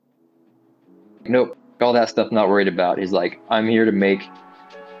Nope, all that stuff not worried about. He's like, I'm here to make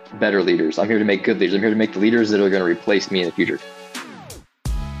better leaders. I'm here to make good leaders. I'm here to make the leaders that are going to replace me in the future.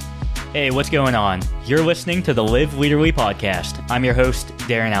 Hey, what's going on? You're listening to the Live Leaderly podcast. I'm your host,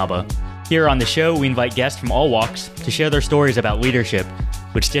 Darren Alba. Here on the show, we invite guests from all walks to share their stories about leadership,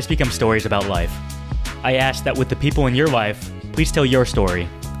 which just become stories about life. I ask that with the people in your life, please tell your story,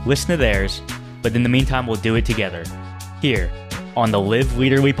 listen to theirs, but in the meantime, we'll do it together. Here on the Live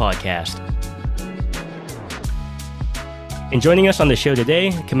Leaderly podcast. And joining us on the show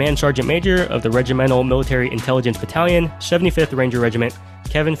today, Command Sergeant Major of the Regimental Military Intelligence Battalion, 75th Ranger Regiment,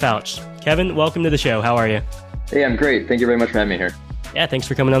 Kevin Foutz. Kevin, welcome to the show. How are you? Hey, I'm great. Thank you very much for having me here. Yeah, thanks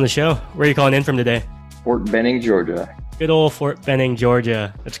for coming on the show. Where are you calling in from today? Fort Benning, Georgia. Good old Fort Benning,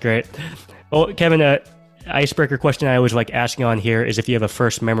 Georgia. That's great. Well, Kevin, icebreaker question I always like asking on here is if you have a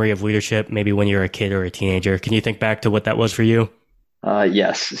first memory of leadership, maybe when you were a kid or a teenager. Can you think back to what that was for you?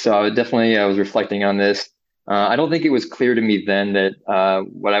 Yes. So I was reflecting on this. I don't think it was clear to me then that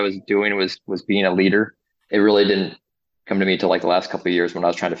what I was doing was being a leader. It really didn't come to me until like the last couple of years when I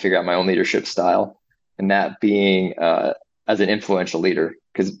was trying to figure out my own leadership style, and that being as an influential leader.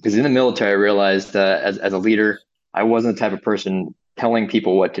 Because in the military, I realized as a leader, I wasn't the type of person telling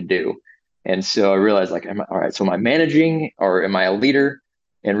people what to do. And so I realized, like, all right, so am I managing or am I a leader?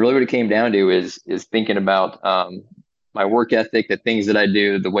 And really what it came down to is thinking about my work ethic, the things that I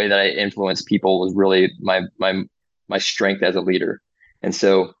do, the way that I influence people was really my strength as a leader. And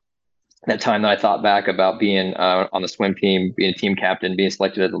so that time that I thought back about being on the swim team, being a team captain, being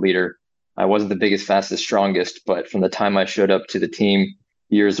selected as a leader, I wasn't the biggest, fastest, strongest, but from the time I showed up to the team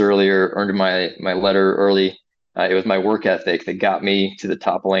years earlier, earned my letter early, it was my work ethic that got me to the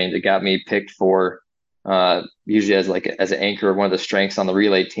top lane, that got me picked for usually as an anchor of one of the strengths on the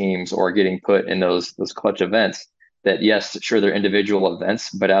relay teams, or getting put in those clutch events. That yes, sure, they're individual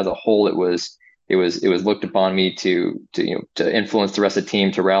events, but as a whole, it was looked upon me to influence the rest of the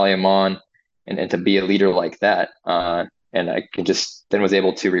team, to rally them on, and to be a leader like that. And I can just then was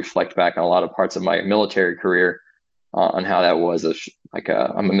able to reflect back on a lot of parts of my military career on how that was.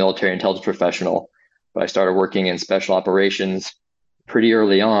 I'm a military intelligence professional, but I started working in special operations pretty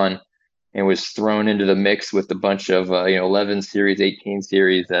early on, and was thrown into the mix with a bunch of 11 series, 18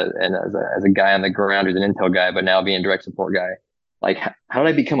 series, and as a guy on the ground who's an intel guy, but now being a direct support guy. Like, how did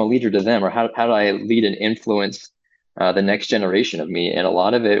I become a leader to them, or how did I lead and influence the next generation of me? And a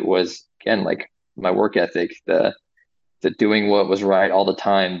lot of it was, again, like my work ethic, the doing what was right all the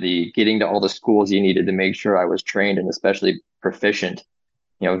time, the getting to all the schools you needed to make sure I was trained and especially proficient,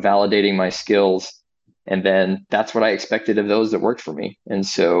 validating my skills. And then that's what I expected of those that worked for me. And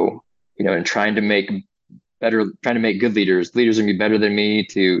so, and trying to make good leaders are going to be better than me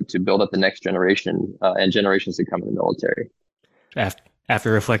to build up the next generation and generations to come in the military.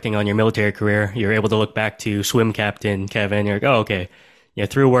 After reflecting on your military career, you're able to look back to swim captain Kevin. You're like, oh, okay.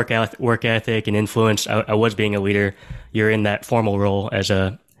 Through work ethic and influence, I was being a leader. You're in that formal role as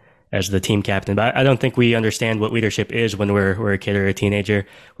the team captain. But I don't think we understand what leadership is when we're a kid or a teenager.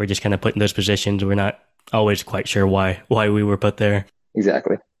 We're just kind of put in those positions. We're not always quite sure why we were put there.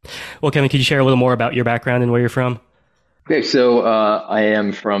 Exactly. Well, Kevin, could you share a little more about your background and where you're from? Okay, so I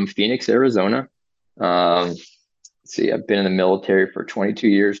am from Phoenix, Arizona. Let's see, I've been in the military for 22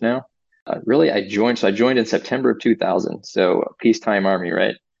 years now. I joined in September of 2000. So peacetime Army,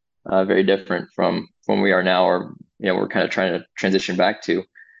 right? Very different from when we are now, or we're kind of trying to transition back to.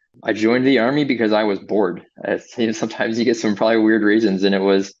 I joined the Army because I was bored. Sometimes you get some probably weird reasons, and I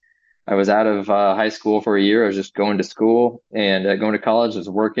was out of high school for a year. I was just going to school and going to college. I was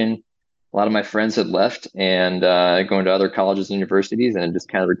working. A lot of my friends had left and going to other colleges and universities, and just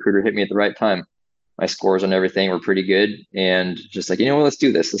kind of the recruiter hit me at the right time. My scores on everything were pretty good, and just like, let's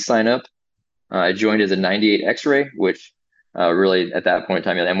do this. Let's sign up. I joined as a 98 X-ray, which really at that point in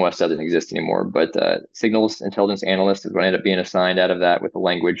time, the MOS doesn't exist anymore, but signals intelligence analyst is what I ended up being assigned out of that with the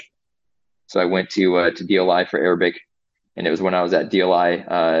language. So I went to DLI for Arabic, and it was when I was at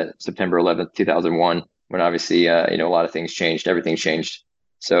DLI September 11th, 2001, when obviously, a lot of things changed. Everything changed.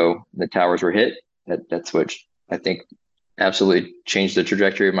 So the towers were hit. That's what I think absolutely changed the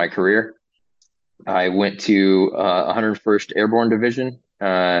trajectory of my career. I went to 101st Airborne Division.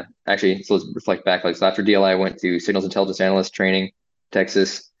 So let's reflect back. So after DLI, I went to Signals Intelligence Analyst training,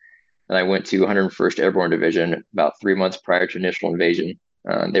 Texas, and I went to 101st Airborne Division about 3 months prior to initial invasion.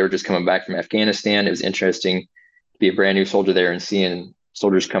 They were just coming back from Afghanistan. It was interesting to be a brand new soldier there and seeing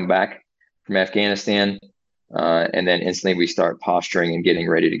soldiers come back from Afghanistan, and then instantly we start posturing and getting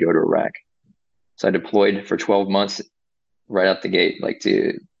ready to go to Iraq. So I deployed for 12 months right out the gate, like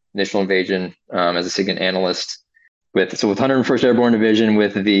to initial invasion as a SIGINT analyst with 101st Airborne Division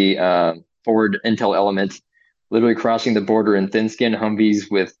with the forward intel element, literally crossing the border in thin skin Humvees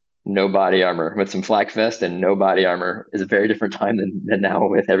with no body armor, with some flak vest and no body armor. Is a very different time than now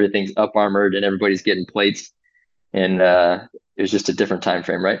with everything's up armored and everybody's getting plates. And it was just a different time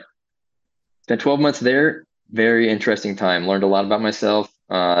frame, right? Spent 12 months there. Very interesting time. Learned a lot about myself.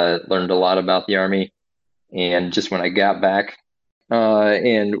 Learned a lot about the Army. And just when I got back,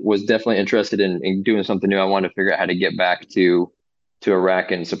 and was definitely interested in doing something new, I wanted to figure out how to get back to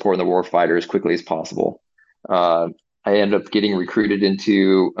Iraq and supporting the war fighter as quickly as possible. Uh, I ended up getting recruited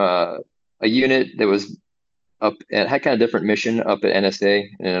into a unit that was up and had kind of different mission up at NSA,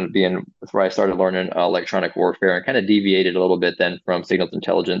 and being where I started learning electronic warfare and kind of deviated a little bit then from signals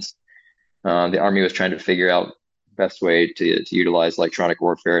intelligence. The Army was trying to figure out best way to utilize electronic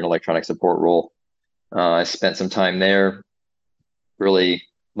warfare and electronic support role. I spent some time there, really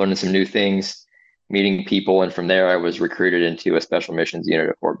learning some new things, meeting people, and from there I was recruited into a special missions unit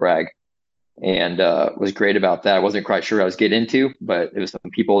at Fort Bragg, and was great about that. I wasn't quite sure what I was getting into, but it was some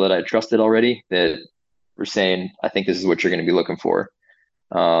people that I trusted already that were saying, "I think this is what you're going to be looking for."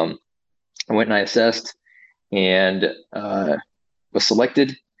 Um, I went and I assessed and was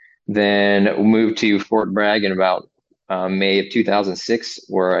selected. Then moved to Fort Bragg in about May of 2006,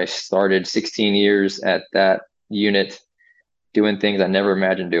 where I started 16 years at that unit, doing things I never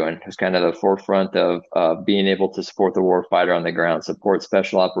imagined doing. It was kind of the forefront of being able to support the warfighter on the ground, support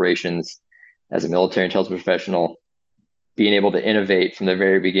special operations as a military intelligence professional, being able to innovate from the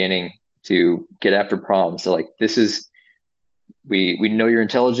very beginning to get after problems. So like this is we know you're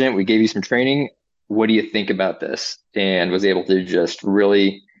intelligent. We gave you some training. What do you think about this? And was able to just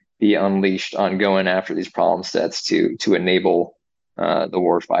really be unleashed on going after these problem sets to enable the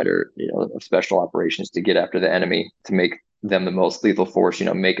warfighter, of special operations to get after the enemy, to make them the most lethal force.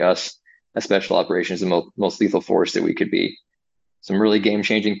 Make us a special operations the most lethal force that we could be. Some really game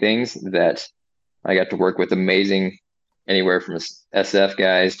changing things that I got to work with amazing, anywhere from SF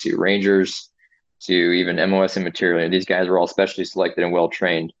guys to Rangers to even MOS and material. These guys were all specially selected and well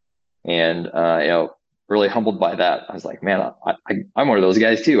trained, and really humbled by that. I was like, man, I'm one of those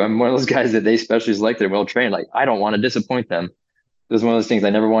guys too. I'm one of those guys that they specially selected and well trained. Like, I don't want to disappoint them. It was one of those things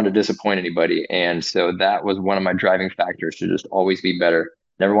I never wanted to disappoint anybody, and so that was one of my driving factors to just always be better.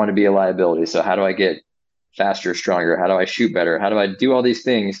 Never want to be a liability. So how do I get faster, stronger? How do I shoot better? How do I do all these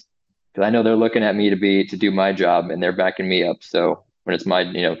things? Because I know they're looking at me to do my job, and they're backing me up. So when it's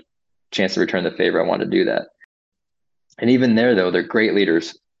my chance to return the favor, I want to do that. And even there, though, they're great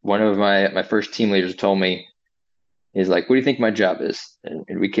leaders. One of my first team leaders told me, he's like, "What do you think my job is?"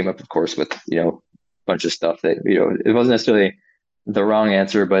 And we came up, of course, with a bunch of stuff that it wasn't necessarily the wrong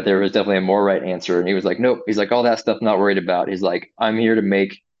answer, but there was definitely a more right answer. And he was like, "Nope." He's like, "All that stuff, not worried about." He's like, "I'm here to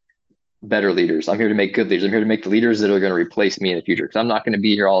make better leaders. I'm here to make good leaders. I'm here to make the leaders that are going to replace me in the future, because I'm not going to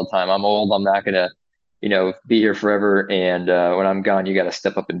be here all the time. I'm old. I'm not going to, be here forever. And when I'm gone, you got to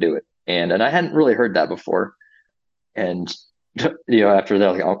step up and do it." And I hadn't really heard that before. And after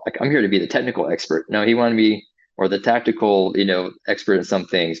that, I'm here to be the technical expert. No, he wanted me, or the tactical, expert in some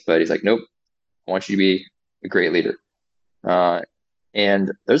things. But he's like, "Nope, I want you to be a great leader." Uh,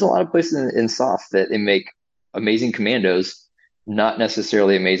 and there's a lot of places in SOF that they make amazing commandos, not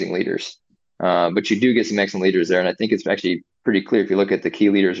necessarily amazing leaders. But you do get some excellent leaders there. And I think it's actually pretty clear if you look at the key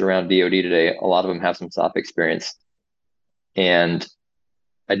leaders around DoD today, a lot of them have some SOF experience. And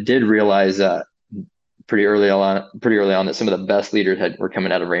I did realize pretty early on that some of the best leaders were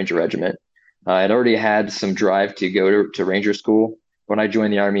coming out of Ranger Regiment. I'd already had some drive to go to Ranger School. When I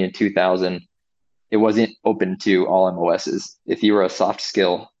joined the Army in 2000, it wasn't open to all MOSs. If you were a soft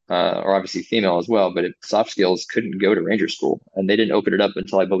skill, or obviously female as well, but soft skills couldn't go to Ranger School, and they didn't open it up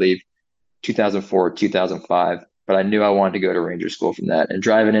until I believe 2004, 2005. But I knew I wanted to go to Ranger School from that. And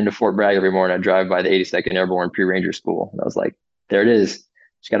driving into Fort Bragg every morning, I drive by the 82nd Airborne Pre-Ranger School, and I was like, there it is.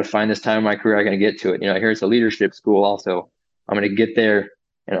 Just got to find this time in my career I'm going to get to it. Here it's a leadership school also. I'm going to get there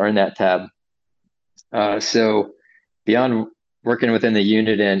and earn that tab. So beyond working within the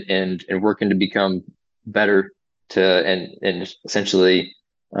unit and working to become better and essentially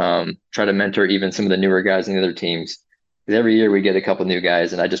try to mentor even some of the newer guys in the other teams. Because every year we get a couple new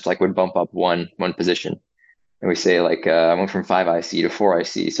guys, and I just would bump up one position, and we say I went from 5 IC to 4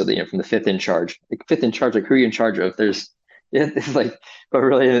 IC. So from the fifth in charge, like who are you in charge of? It's like, but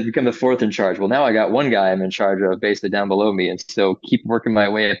really it become the fourth in charge. Well, now I got one guy I'm in charge of basically down below me, and so keep working my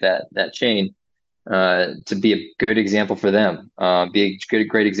way up that chain to be a good example for them, be a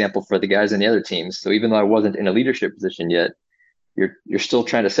great example for the guys in the other teams. So even though I wasn't in a leadership position yet, you're still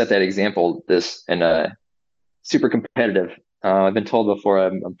trying to set that example. Super competitive. I've been told before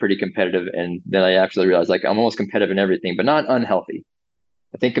I'm pretty competitive, and then I actually realized I'm almost competitive in everything, but not unhealthy.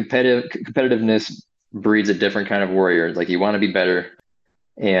 I think competitiveness breeds a different kind of warrior. Like you want to be better.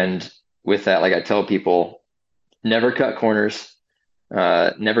 And with that, like I tell people, never cut corners,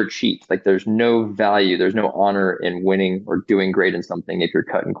 never cheat. Like there's no value, there's no honor in winning or doing great in something if you're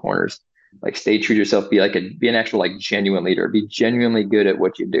cutting corners. Like stay true to yourself, be an actual like genuine leader, be genuinely good at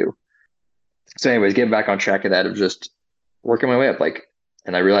what you do. So, anyways, getting back on track of that of just working my way up, like,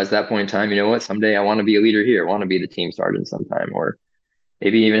 and I realized at that point in time, you know what? Someday I want to be a leader here. I want to be the team sergeant sometime, or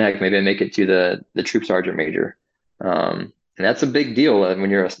maybe even heck, maybe I make it to the troop sergeant major. And that's a big deal when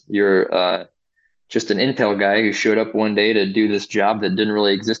you're just an intel guy who showed up one day to do this job that didn't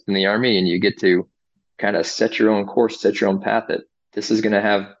really exist in the army, and you get to kind of set your own course, set your own path. That this is going to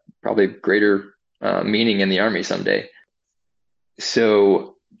have probably greater meaning in the army someday.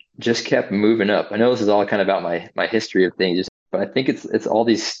 So just kept moving up. I know this is all kind of about my history of things, but I think it's all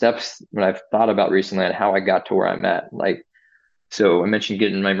these steps when I've thought about recently on how I got to where I'm at. Like, so I mentioned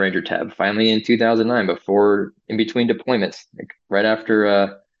getting my Ranger tab finally in 2009, before in between deployments, like right after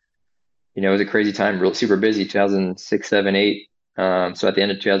it was a crazy time, real super busy, 2006, 7, 8. So at the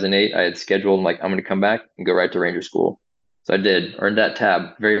end of 2008, I had scheduled like I'm going to come back and go right to Ranger school. So I did, earned that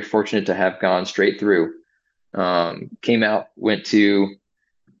tab. Very fortunate to have gone straight through. Came out, went to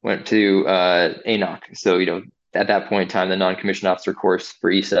ANOC. So at that point in time, the non-commissioned officer course for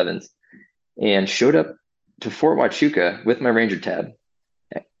E7s, and showed up to Fort Huachuca with my Ranger tab.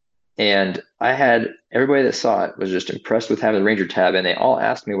 And I had everybody that saw it was just impressed with having the Ranger tab, and they all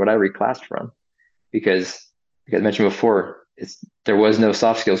asked me what I reclassed from because, like I mentioned before, there was no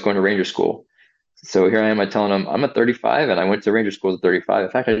soft skills going to Ranger school. So here I am, I telling them I'm a 35 and I went to Ranger school at 35.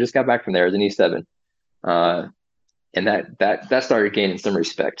 In fact, I just got back from there as an E7. Uh, and that started gaining some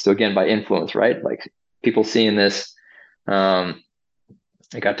respect. So again, by influence, right? Like people seeing this.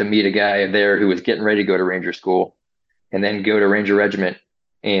 I got to meet a guy there who was getting ready to go to Ranger school and then go to Ranger Regiment,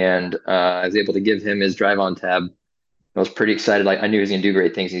 and I was able to give him his drive on tab. I was pretty excited. Like I knew he was going to do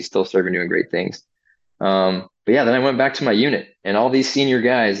great things. He's still serving, doing great things. But yeah, then I went back to my unit, and all these senior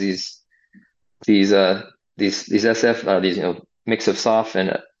guys, these these SF, these mix of SOF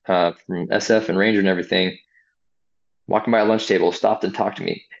and from SF and Ranger and everything, walking by a lunch table, stopped and talked to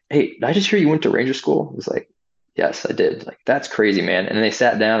me. Hey, did I just hear you went to Ranger school? I was like, yes, I did. Like, that's crazy, man. And then they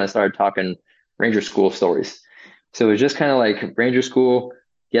sat down and started talking Ranger school stories. So it was just kind of like Ranger school,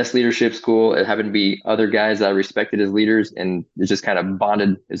 yes, leadership school. It happened to be other guys that I respected as leaders, and it just kind of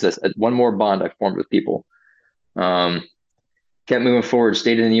bonded. It's just one more bond I formed with people. Um, Kept moving forward,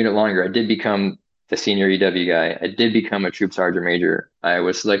 stayed in the unit longer. I did become the senior EW guy. I did become a troop sergeant major. I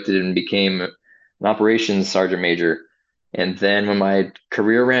was selected and became an operations sergeant major. And then when my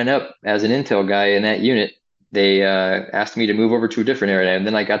career ran up as an intel guy in that unit, they asked me to move over to a different area. And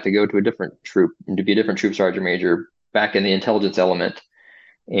then I got to go to a different troop and to be a different troop sergeant major back in the intelligence element.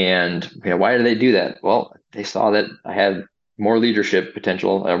 And why did they do that? Well, they saw that I had more leadership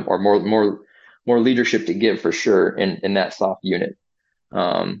potential, or more leadership to give for sure in that soft unit.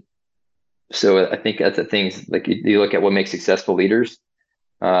 Um, so I think that's the things, like you look at what makes successful leaders.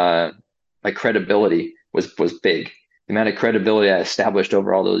 Uh, my credibility was big. The amount of credibility I established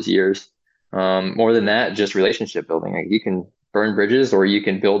over all those years. More than that, just relationship building. Like you can burn bridges or you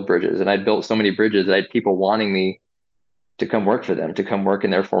can build bridges. And I built so many bridges that I had people wanting me to come work for them, to come work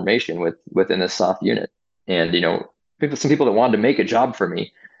in their formation within this soft unit. And some people that wanted to make a job for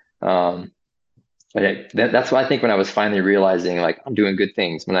me. Um, that's why I think when I was finally realizing like I'm doing good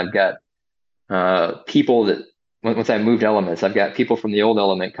things, when I've got people that once I moved elements, I've got people from the old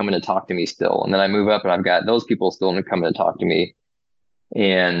element coming to talk to me still, and then I move up and I've got those people still coming to talk to me,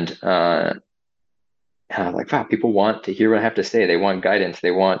 and like wow, people want to hear what I have to say. They want guidance.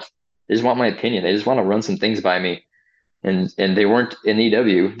 They just want my opinion. They just want to run some things by me. And they weren't in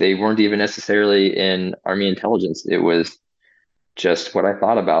EW. They weren't even necessarily in Army intelligence. It was just what I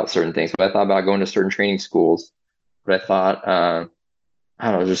thought about certain things, what I thought about going to certain training schools, what I thought, I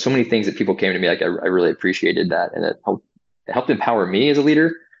don't know, there's so many things that people came to me. Like I really appreciated that. And it helped empower me as a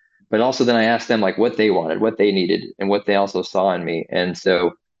leader, but also then I asked them like what they wanted, what they needed, and what they also saw in me. And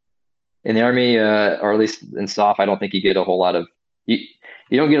so in the Army, or at least in SOF, I don't think you get a whole lot of, you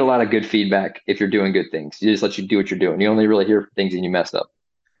don't get a lot of good feedback if you're doing good things. You just let you do what you're doing. You only really hear things and you mess up.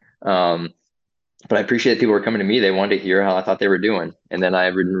 Um, but I appreciate people were coming to me. They wanted to hear how I thought they were doing. And then I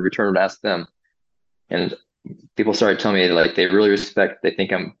in return would ask them. And people started telling me like they really respect, they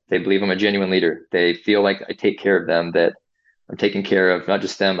believe I'm a genuine leader. They feel like I take care of them, that I'm taking care of not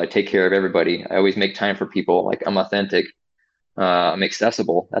just them, I take care of everybody. I always make time for people. Like I'm authentic. I'm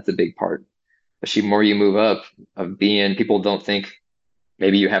accessible. That's a big part. But the more you move up of being, people don't think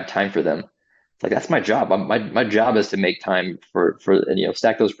maybe you have time for them. like that's my job. My job is to make time for and,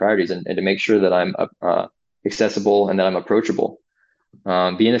 stack those priorities and to make sure that I'm accessible and that I'm approachable.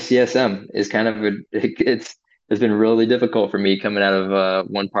 Being a CSM is kind of it's been really difficult for me coming out of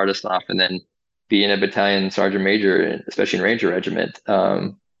one part of staff and then being a battalion sergeant major, especially in Ranger Regiment.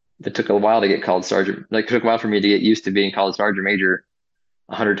 It took a while to get called sergeant. Like, it took a while for me to get used to being called sergeant major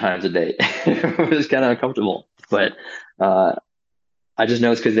 100 times a day. It was kind of uncomfortable, but uh, I just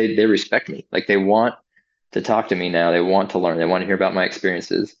know it's because they respect me. Like, they want to talk to me now. They want to learn. They want to hear about my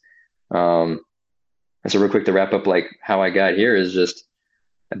experiences. Um, and so, real quick to wrap up, like how I got here is just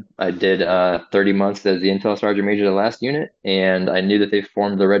I did 30 months as the Intel Sergeant Major of the last unit, and I knew that they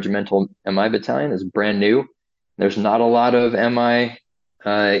formed the Regimental MI Battalion. It's brand new. There's not a lot of MI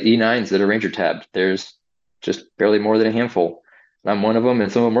E9s that are Ranger tabbed. There's just barely more than a handful. And I'm one of them,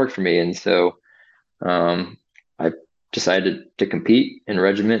 and some of them work for me. And so I decided to compete, and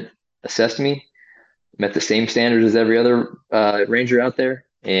Regiment assessed me, met the same standards as every other Ranger out there,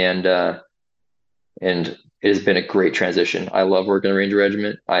 and it has been a great transition. I love working in Ranger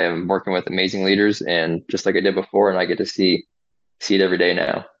Regiment. I am working with amazing leaders, and just like I did before, and I get to see it every day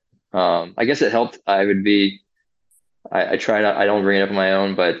now. I guess it helped. I tried. I don't bring it up on my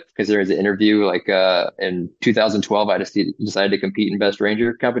own, but because there was an interview like in 2012, I just decided to compete in Best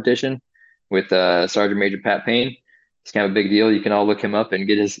Ranger competition with Sergeant Major Pat Payne. It's kind of a big deal. You can all look him up and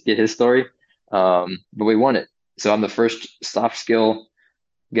get his story. But we won it. So I'm the first soft skill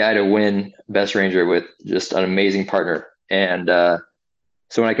guy to win Best Ranger with just an amazing partner. And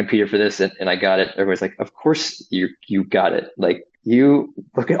so when I competed for this and I got it, everybody's like, "Of course you got it. Like, you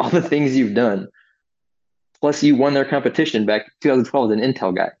look at all the things you've done. Plus you won their competition back in 2012 as an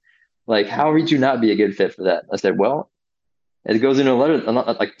Intel guy. Like, how would you not be a good fit for that?" I said, "Well, it goes into a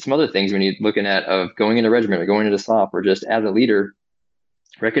lot like some other things when you're looking at of going into regiment or going into SOP or just as a leader,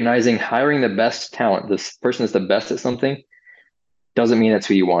 recognizing hiring the best talent, this person that's the best at something doesn't mean that's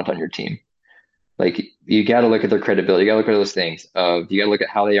who you want on your team. Like, you got to look at their credibility. You got to look at those things. You got to look at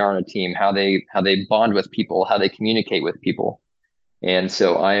how they are on a team, how they bond with people, how they communicate with people. And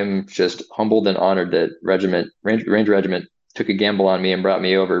so I am just humbled and honored that Ranger Regiment took a gamble on me and brought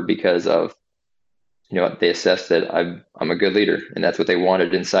me over because of, they assessed that I'm a good leader, and that's what they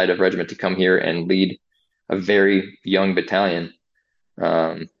wanted inside of Regiment, to come here and lead a very young battalion,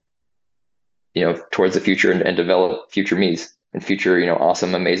 um, towards the future and develop future me's and future,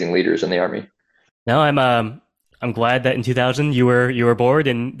 awesome, amazing leaders in the Army. No, I'm glad that in 2000 you were bored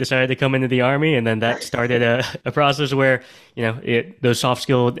and decided to come into the army, and then that started a process where those soft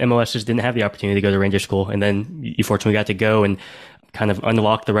skilled MOSs didn't have the opportunity to go to Ranger School, and then you fortunately got to go and kind of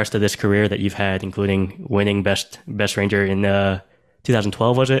unlock the rest of this career that you've had, including winning best Ranger in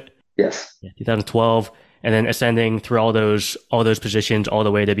 2012, was it? Yes. Yeah, 2012, and then ascending through all those positions all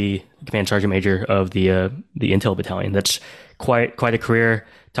the way to be command sergeant major of the Intel Battalion. That's quite a career.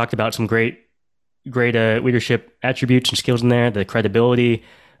 Talked about some great leadership attributes and skills in there, the credibility,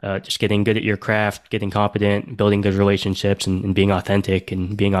 just getting good at your craft, getting competent, building good relationships, and being authentic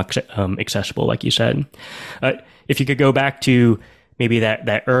and being accessible, like you said. If you could go back to maybe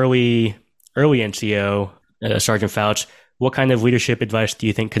that early NCO, Sergeant Foutz, what kind of leadership advice do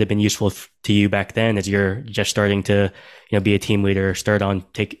you think could have been useful to you back then, as you're just starting to be a team leader, start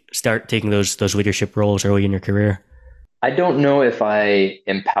taking those leadership roles early in your career? I don't know if I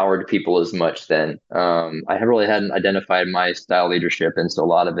empowered people as much then. I really hadn't identified my style leadership, and so a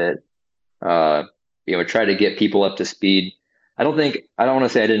lot of it, uh, try to get people up to speed. I don't want to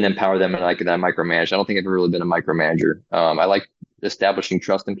say I didn't empower them and like that I micromanaged. I don't think I've ever really been a micromanager. I like establishing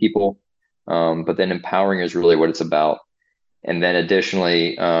trust in people, but then empowering is really what it's about. And then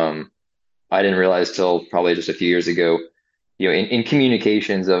additionally, I didn't realize till probably just a few years ago, in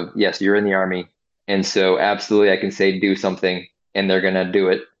communications of, yes, you're in the Army. And so absolutely I can say do something and they're going to do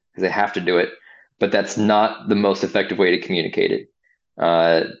it because they have to do it. But that's not the most effective way to communicate it.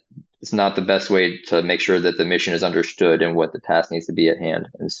 Uh, it's not the best way to make sure that the mission is understood and what the task needs to be at hand.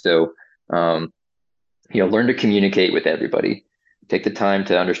 And so, um, learn to communicate with everybody. Take the time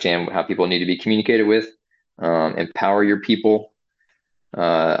to understand how people need to be communicated with. Empower your people.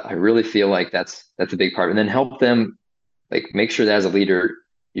 I really feel like that's a big part. And then help them, like, make sure that as a leader,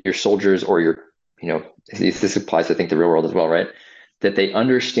 your soldiers or this applies to, I think, the real world as well, right? That they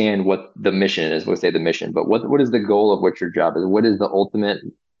understand what the mission is. We'll say the mission, but what is the goal of what your job is? What is the ultimate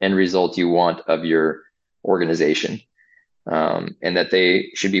end result you want of your organization? And that they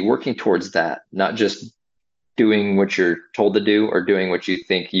should be working towards that, not just doing what you're told to do or doing what you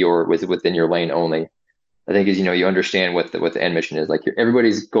think you're within your lane only. I think is, you understand what the end mission is. Like,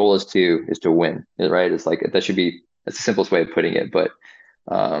 everybody's goal is to win, right? It's like, that's the simplest way of putting it. But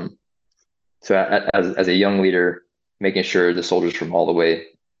um, So as a young leader, making sure the soldiers from all the way,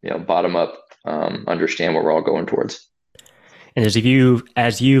 bottom up, understand what we're all going towards. And as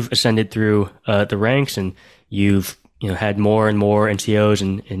you've ascended through the ranks and you've had more and more NCOs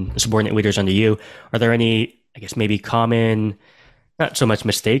and subordinate leaders under you, are there any, I guess, maybe common, not so much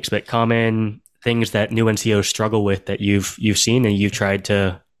mistakes, but common things that new NCOs struggle with that you've seen and you've tried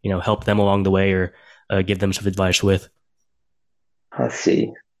to help them along the way or give them some advice with? Let's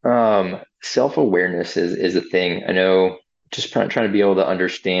see. Self-awareness is a thing. I know, just trying to be able to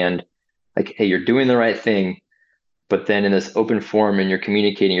understand, like, hey, you're doing the right thing, but then in this open forum and you're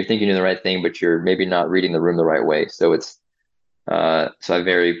communicating, you're thinking you're doing the right thing, but you're maybe not reading the room the right way. So so I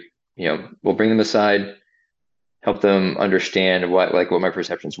we'll bring them aside, help them understand what my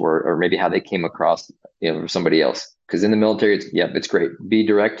perceptions were, or maybe how they came across, from somebody else. Because in the military, it's great. Be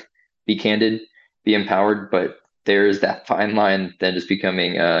direct, be candid, be empowered, but there's that fine line then just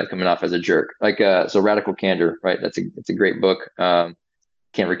becoming coming off as a jerk. So Radical Candor, right? It's a great book.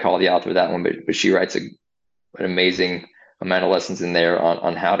 Can't recall the author of that one, but she writes an amazing amount of lessons in there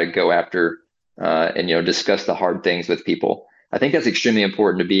on how to go after and discuss the hard things with people. I think that's extremely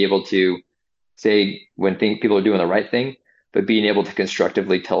important to be able to say when people are doing the right thing, but being able to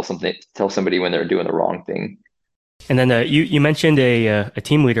constructively tell somebody when they're doing the wrong thing. And then you mentioned a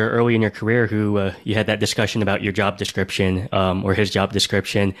team leader early in your career who you had that discussion about your job description or his job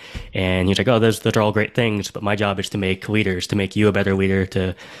description, and he's like, "Oh, those are all great things, but my job is to make leaders, to make you a better leader,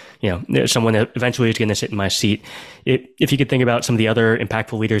 to someone that eventually is going to sit in my seat." If you could think about some of the other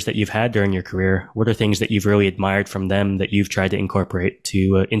impactful leaders that you've had during your career, what are things that you've really admired from them that you've tried to incorporate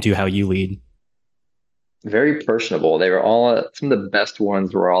to into how you lead? Very personable. They were all some of the best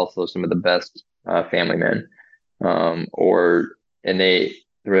ones were also some of the best family men. Or and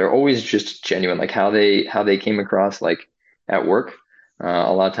they're always just genuine, like how they came across like at work.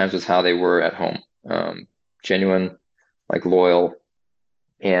 A lot of times was how they were at home. Genuine, like loyal,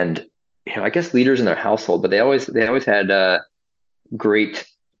 and I guess leaders in their household, but they always had great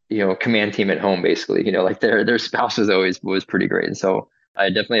command team at home basically. Like their spouse was pretty great, and so I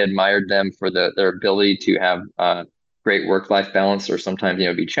definitely admired them for their ability to have great work life balance, or sometimes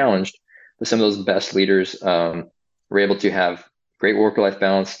be challenged. But some of those best leaders were able to have great work life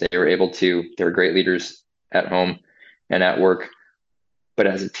balance. They were great leaders at home and at work, but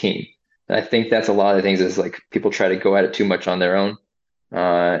as a team. And I think that's a lot of things is like people try to go at it too much on their own,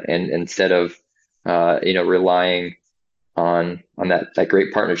 and instead of relying on that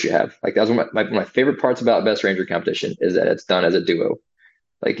great partners you have. Like that was my favorite parts about Best Ranger competition is that it's done as a duo.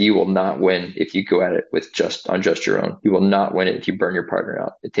 Like you will not win if you go at it with just your own. You will not win it if you burn your partner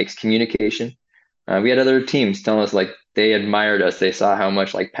out. It takes communication. We had other teams telling us like they admired us. They saw how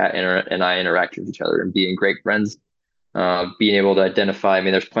much like Pat and I interact with each other and being great friends, being able to identify. I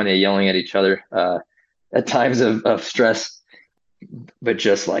mean, there's plenty of yelling at each other at times of stress, but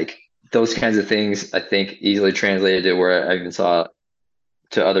just like those kinds of things, I think easily translated to where I even saw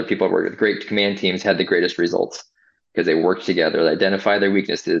to other people that work with great command teams had the greatest results because they worked together, they identify their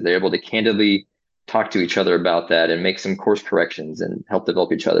weaknesses, they're able to candidly talk to each other about that and make some course corrections and help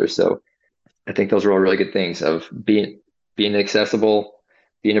develop each other. So I think those are all really good things of being accessible,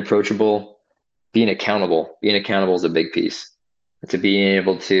 being approachable, being accountable. Being accountable is a big piece. To being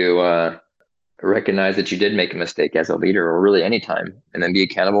able to recognize that you did make a mistake as a leader or really any time, and then be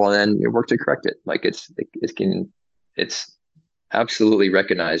accountable and then you work to correct it. Like it's absolutely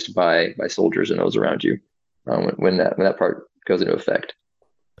recognized by soldiers and those around you when that part goes into effect.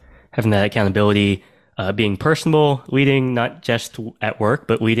 Having that accountability, being personable, leading not just at work,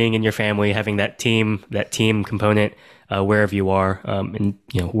 but leading in your family, having that team component wherever you are, and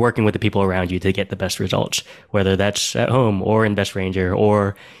working with the people around you to get the best results, whether that's at home or in Best Ranger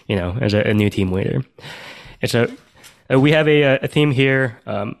or as a new team leader. And so we have a theme here.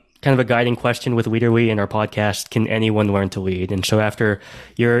 Kind of a guiding question with Leaderly in our podcast: can anyone learn to lead? And so, after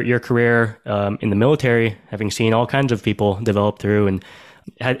your career in the military, having seen all kinds of people develop through, and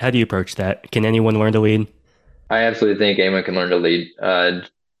how do you approach that? Can anyone learn to lead? I absolutely think anyone can learn to lead.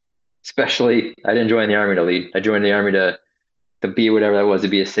 Especially, I didn't join the army to lead. I joined the army to be whatever that was, to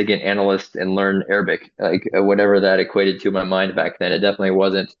be a SIGINT analyst and learn Arabic, like whatever that equated to in my mind back then. It definitely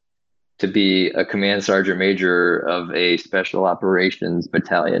wasn't to be a command sergeant major of a special operations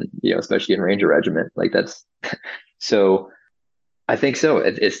battalion, especially in Ranger Regiment. Like that's so. I think so.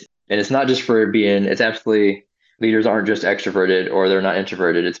 It's not just for being. It's absolutely leaders aren't just extroverted or they're not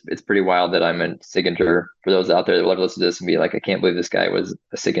introverted. It's pretty wild that I'm a SIGINTer. For those out there that will ever listen to this and be like, I can't believe this guy was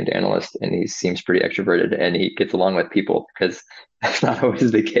a SIGINT analyst and he seems pretty extroverted and he gets along with people, because that's not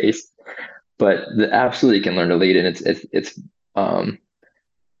always the case. But absolutely can learn to lead, and it's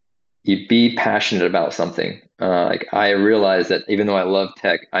you be passionate about something. Like I realize that even though I love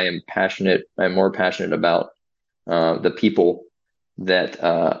tech, I am passionate. I'm more passionate about the people that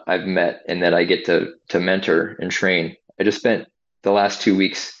I've met and that I get to mentor and train. I just spent the last 2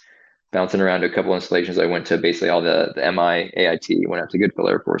 weeks bouncing around to a couple installations. I went to basically all the MI, AIT, went out to Goodfield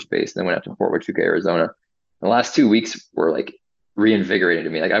Air Force Base, and then went out to Fort Huachuca, Arizona. The last 2 weeks were like reinvigorating to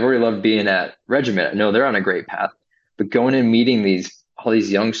me. Like I've already loved being at Regiment. No, they're on a great path, but going and meeting all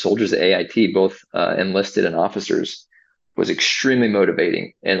these young soldiers at AIT, both enlisted and officers, was extremely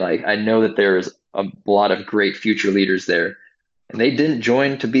motivating. And like I know that there's a lot of great future leaders there, and they didn't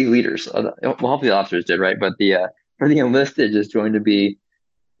join to be leaders. Well, hopefully the officers did, right? But the for the enlisted, just joined to be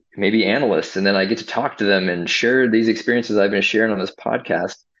maybe analysts, and then I get to talk to them and share these experiences I've been sharing on this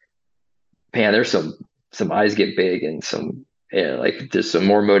podcast. Man, there's some eyes get big, and some like there's some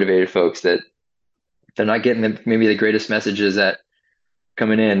more motivated folks that they're not getting maybe the greatest messages that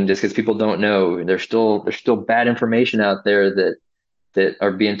coming in just because people don't know. There's still bad information out there that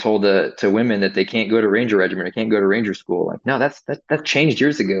are being told to women that they can't go to Ranger Regiment or can't go to Ranger School. Like, no, that changed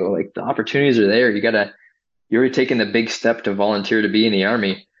years ago. Like the opportunities are there. You're already taking the big step to volunteer to be in the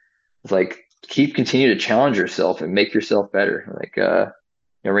Army. It's like continue to challenge yourself and make yourself better. Like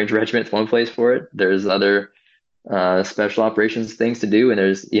Ranger Regiment's one place for it. There's other special operations things to do, and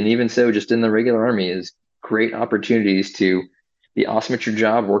even so, just in the regular Army is great opportunities to be awesome at your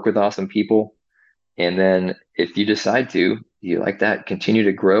job, work with awesome people, and then if you decide to, you like that, continue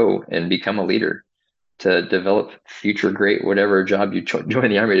to grow and become a leader to develop future great whatever job you join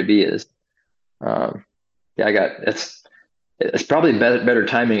the Army to be is. Yeah, it's probably better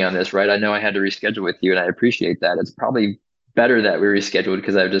timing on this, right? I know I had to reschedule with you, and I appreciate that. It's probably better that we rescheduled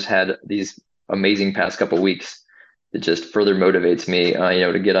because I've just had these amazing past couple of weeks. It just further motivates me,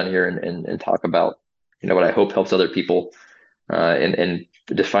 to get on here and talk about, what I hope helps other people and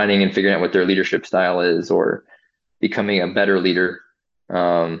defining and figuring out what their leadership style is, or becoming a better leader,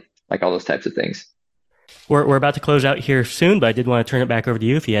 like all those types of things. We're about to close out here soon, but I did want to turn it back over to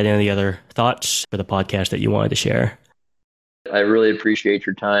you if you had any other thoughts for the podcast that you wanted to share. I really appreciate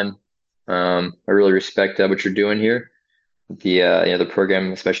your time. I really respect what you're doing here, the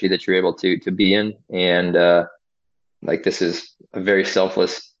program, especially that you're able to be in, and like this is a very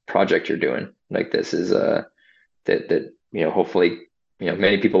selfless project you're doing. Like this is that hopefully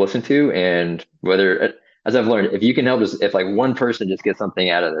many people listen to, and whether, as I've learned, if you can help us, if like one person just gets something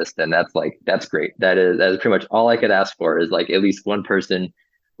out of this, then that's great. That is pretty much all I could ask for, is like at least one person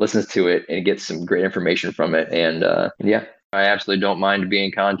listens to it and gets some great information from it. And yeah, I absolutely don't mind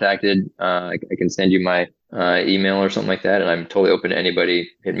being contacted. I can send you my email or something like that, and I'm totally open to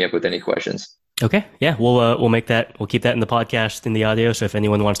anybody hitting me up with any questions. Okay. Yeah. We'll keep that in the podcast, in the audio. So if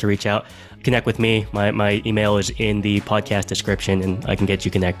anyone wants to reach out, connect with me, my email is in the podcast description, and I can get you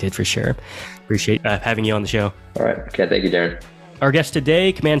connected for sure. Appreciate having you on the show. All right. Okay. Thank you, Darren. Our guest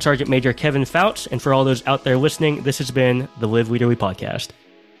today, Command Sergeant Major Kevin Foutz. And for all those out there listening, this has been the Live Leader We podcast.